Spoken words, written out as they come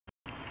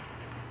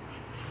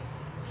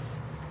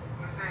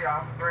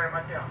y'all. Grab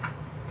my camera.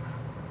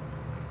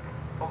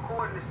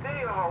 According to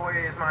Steel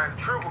Hallways, man, the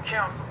trip will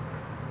cancel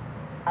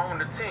on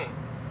the 10th.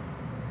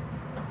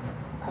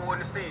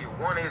 According to Steel,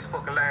 one of his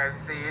fucking lives,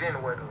 he said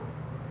anyway to us.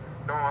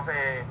 You know what I'm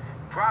saying?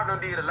 Drop done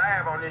did a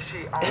live on this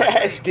shit.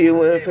 Still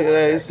went fucking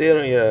live, still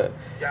on y'all.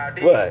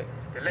 What?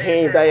 He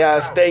ain't buy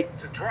y'all steak.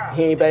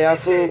 He ain't buy y'all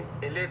food.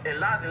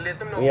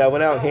 When y'all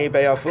went out, he ain't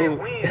buy y'all food.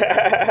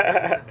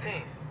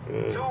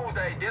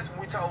 Tuesday, that's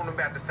when we told them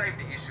about the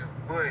safety issue.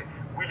 But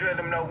we let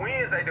them know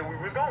Wednesday that we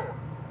was going.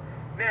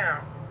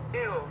 Now,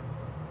 if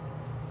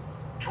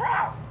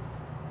drop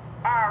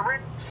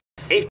already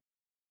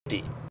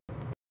safety.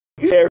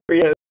 You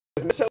serious?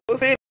 So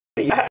city.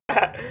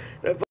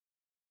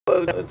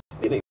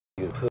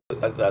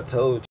 As I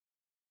told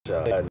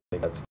y'all.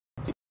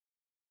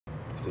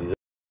 See,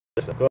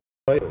 go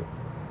ahead.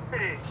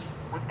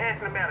 Was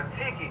asking about a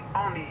ticket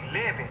on the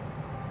 11th.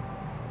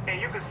 And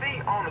you can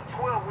see on the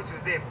 12th, which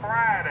is that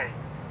Friday.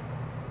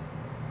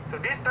 So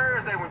this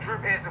Thursday when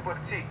Drip asking for the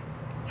ticket.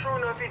 True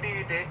enough, he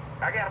did that.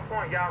 I got a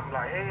point, y'all be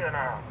like, hell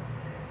no.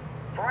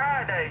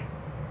 Friday,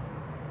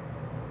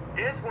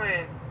 that's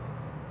when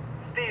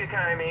Steel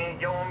came in.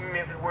 Yo, I'm in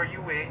Memphis, where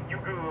you at? You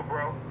good,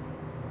 bro?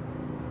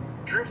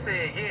 Drip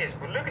said yes,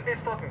 but look at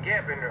this fucking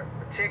gap in there.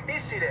 But check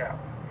this shit out.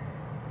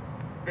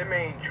 That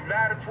means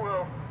July the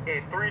 12th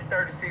at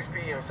 3:36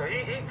 p.m. So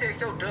he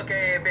texts your duck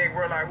ass back,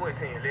 bro, like what,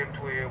 10, 11,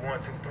 12,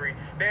 1, 2, 3.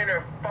 Then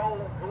there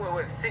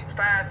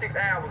 5, 6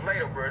 hours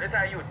later, bro. That's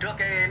how you a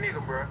duck ass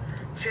nigga, bro.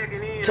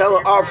 Checking in. Tell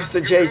him, Officer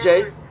JJ.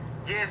 Good?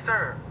 Yes,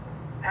 sir.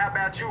 How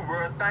about you,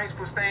 bro? Thanks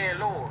for staying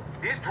low.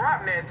 This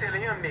drop now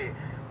telling him that.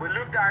 But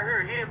look out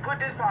here, he didn't put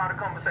this part of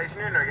the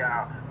conversation in there,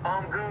 y'all.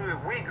 I'm good,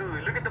 we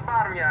good. Look at the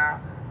bottom, y'all.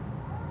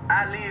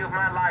 I live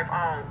my life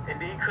on, and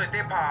then he cut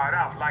that part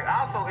off. Like,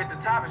 also at the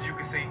top, as you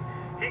can see,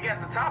 he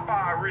got the top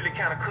part really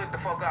kind of cut the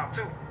fuck off,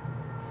 too.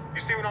 You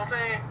see what I'm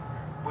saying?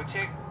 Well,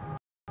 check.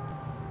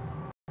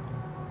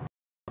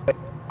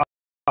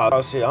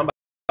 Oh, shit, I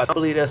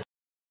believe that's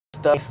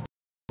stuff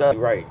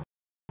right.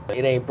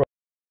 It ain't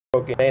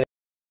broken, it ain't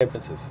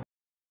sentences.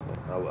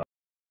 I was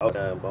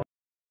down, but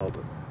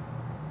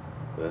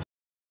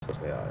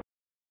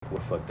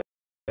well, fuck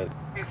that.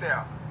 Peace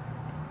out.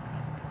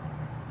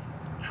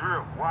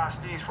 Drip, watch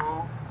these,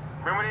 fool.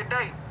 Remember that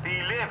date, the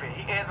 11th.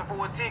 He answered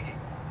for a ticket.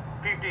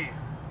 Peep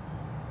this.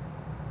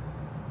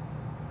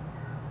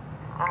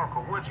 I don't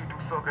care what you do,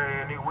 sucker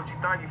ass nigga. What you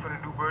think you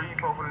finna do, bro? You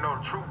supposed to know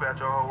the truth about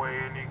your whole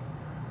ass nigga.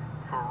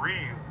 For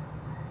real.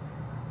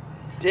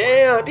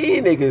 Damn,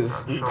 these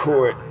niggas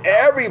record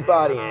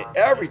everybody and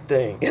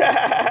everything.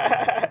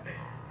 Damn.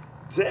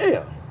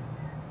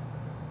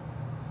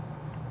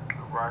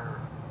 Right here.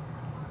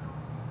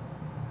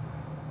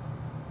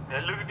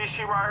 Now look at this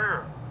shit right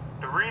here.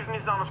 The reason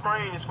it's on the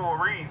screen is for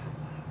a reason.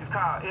 It's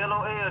called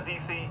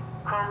LOLDC.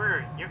 Come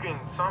here. You can,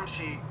 some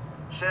shit,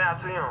 shout out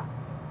to him.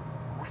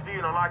 We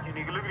still don't like you,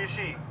 nigga. Look at this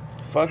shit.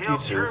 Fuck you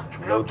too.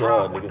 No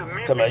dog,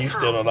 nigga. Tell me you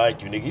still don't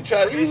like you, nigga.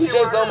 You was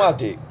just on my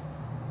dick.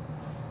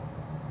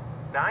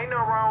 Now, ain't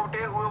nothing wrong with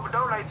that. Whoever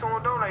donate to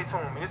him, donate to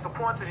him. And it's the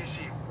point to this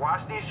shit.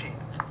 Watch this shit.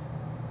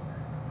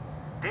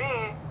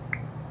 Then.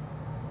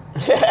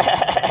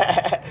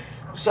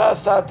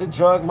 Shouts out to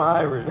Drunk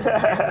Myron. It's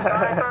the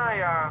same thing,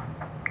 y'all.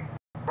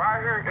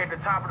 Right here at the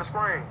top of the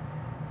screen.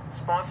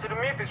 Sponsor the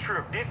Memphis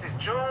trip. This is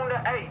June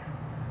the 8th,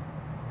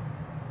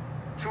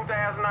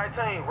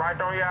 2019. Right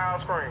on y'all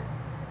screen.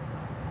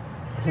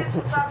 Since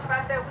we talked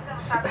about that, we're going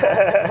to talk about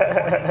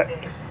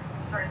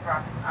straight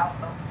drop is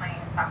also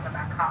playing, talking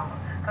about collar.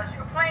 Because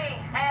you're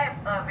playing half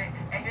of it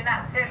and you're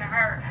not telling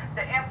her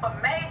the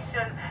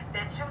information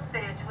that you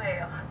said you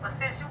have. But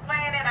since you're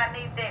playing it, I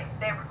need that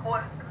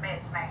recording to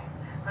match mine.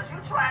 Because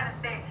you're trying to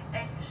say,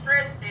 and you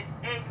stretched it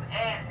and you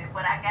added it,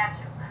 but I got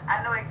you.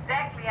 I know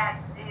exactly how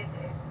you did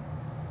that.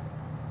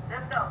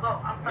 Let's go.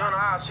 I'm sorry.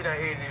 No, shit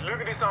ain't edited. Look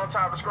at this on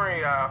top of the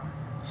screen, y'all.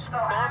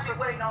 Sponsor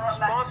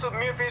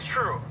Memphis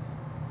trip.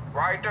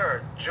 Right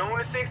there. June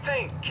the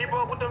 16th. Keep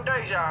up with them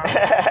days, y'all. And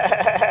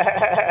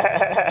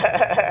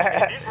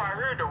this right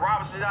here, the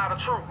Robinsons out of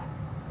truth.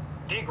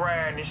 Dick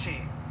riding and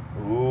shit.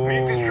 Ooh.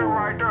 Memphis trip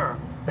right there.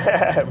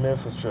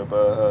 Memphis trip,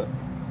 tell,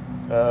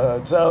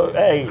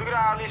 hey. Look at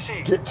all this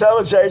shit. Tell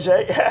her,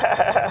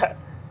 JJ.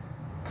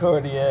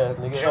 Corny ass,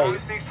 nigga. June the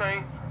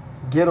 16th.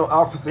 Get on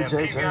Officer and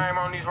JJ. Keep game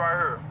on these right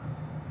here.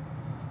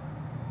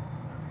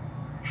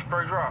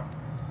 Straight drop.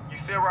 You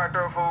sit right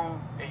there, fool,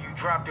 and you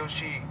drop your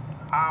shit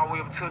all the way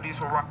up to this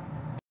one right.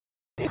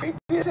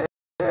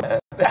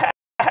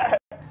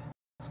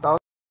 Stop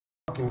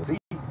talking. See,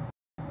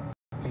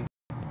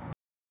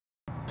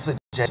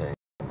 JJ.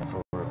 I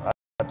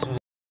told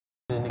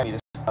the nigga to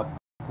stop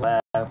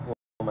laughing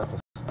for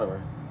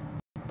stuttering.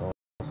 You know what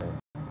I'm saying?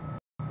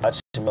 I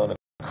just him on the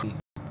creep.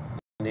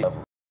 You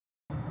know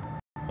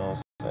what I'm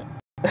saying?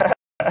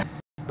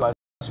 Like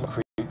some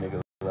creep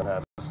niggas that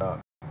had to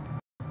stop.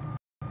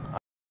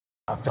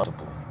 I felt it.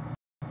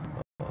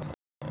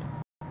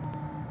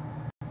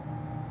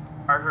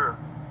 Right here.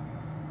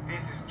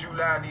 This is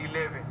July the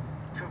 11th,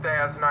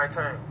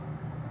 2019.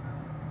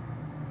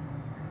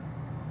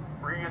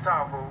 Read your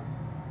talk, fool.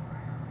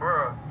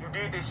 bruh, you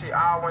did this shit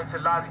all went to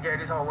Logic, got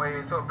this whole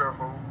ass up there,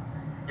 fool.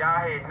 Y'all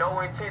had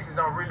no intentions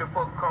on really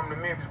fucking coming to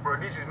Memphis, bro.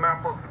 This is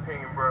my fucking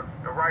opinion, bro.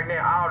 And right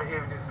now, all the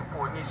evidence is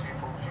supporting this shit,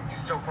 fool. You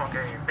just so punk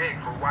ass back,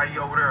 fool. While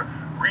you over there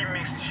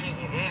remixing shit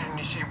and editing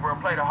this shit, bro.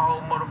 Play the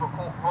whole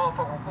motherfucking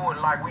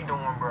recording like we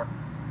doing, bro.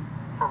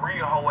 For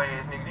real, hoe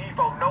ass nigga. These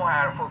folks know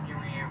how the fuck you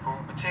is, fool.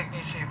 But check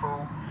this shit,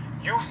 fool.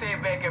 You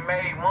sat back and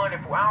made money,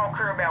 fool. I don't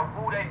care about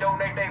who they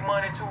donate their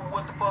money to,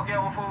 what the fuck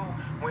ever, fool.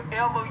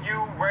 Whenever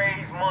you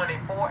raise money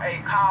for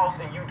a cause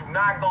and you do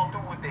not go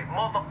through with that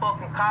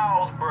motherfucking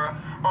cause, bruh,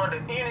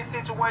 under any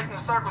situation or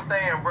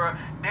circumstance, bruh,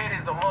 that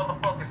is a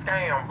motherfucking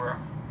scam, bruh.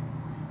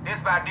 This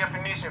by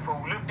definition,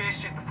 fool. Look that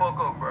shit the fuck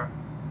up, bruh.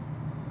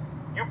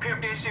 You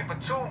pimped that shit for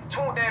two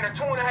and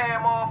a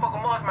half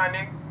motherfucking months, my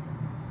nigga.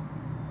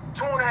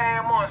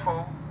 2.5 months,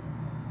 fool.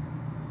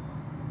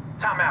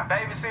 Talking about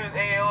babysitters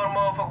and other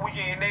motherfucker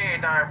weekend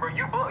and everything,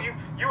 bro.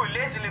 You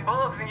allegedly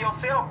bugsing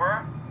yourself,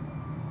 bro.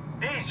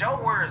 These your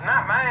words,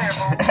 not mine,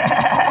 bro.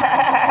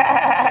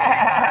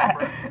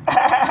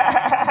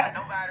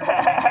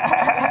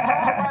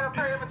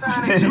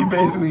 He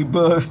basically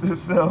buzzed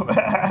himself.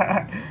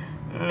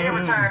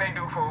 Every time they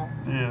do, fool.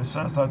 Yeah,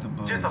 shouts out to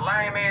Buzz. Just a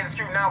lame ass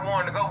excuse not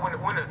wanting to go when a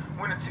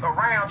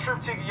round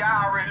trip ticket,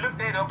 y'all already looked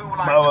that up. It was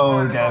like my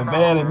mom got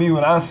mad at me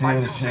when I said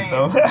like this shit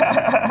though.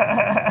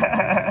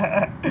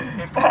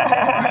 And fuck,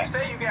 bro, you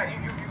say you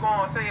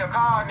gonna sell a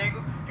car,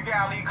 nigga. You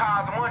gotta leave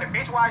cars of money.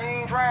 Bitch, why you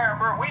ain't drive,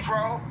 bro? We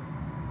drove.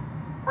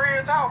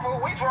 Real talk,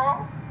 fool. We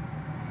drove.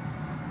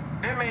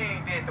 That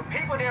means that the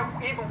people that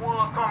even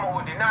was coming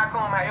or did not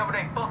come, however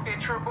they fucked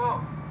that trip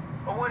up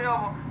or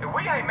whatever, and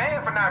we ain't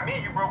mad for not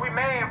meeting you, bro. We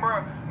mad,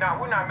 bro. Nah,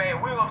 we're not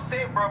mad. We're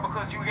upset, bro,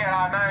 because you got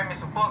our name in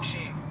some fuck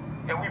shit.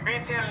 And we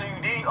been telling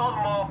you these other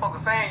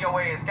motherfuckers saying your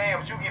ass scam,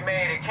 but you get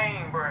mad at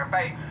King, bro, and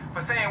Faye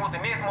for saying what the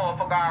next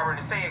motherfucker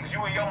already said, because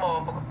you and your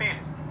motherfucker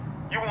feelings.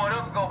 You want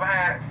us to go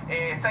behind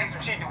and say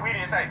some shit that we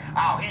didn't say.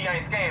 Oh, he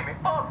ain't scamming.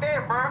 Fuck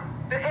that, bro.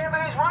 The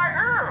evidence right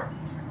here.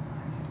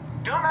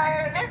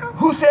 Dumbass nigga.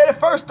 Who said it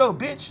first, though,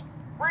 bitch?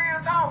 Real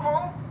talk,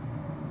 fool.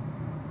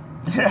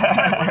 Say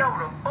whatever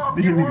the fuck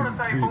you want to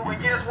say, fool.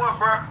 And guess what,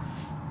 bro?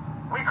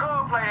 We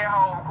could play that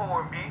whole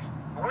recording, bitch.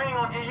 But we ain't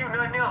gonna give you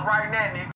nothing else right now, nigga.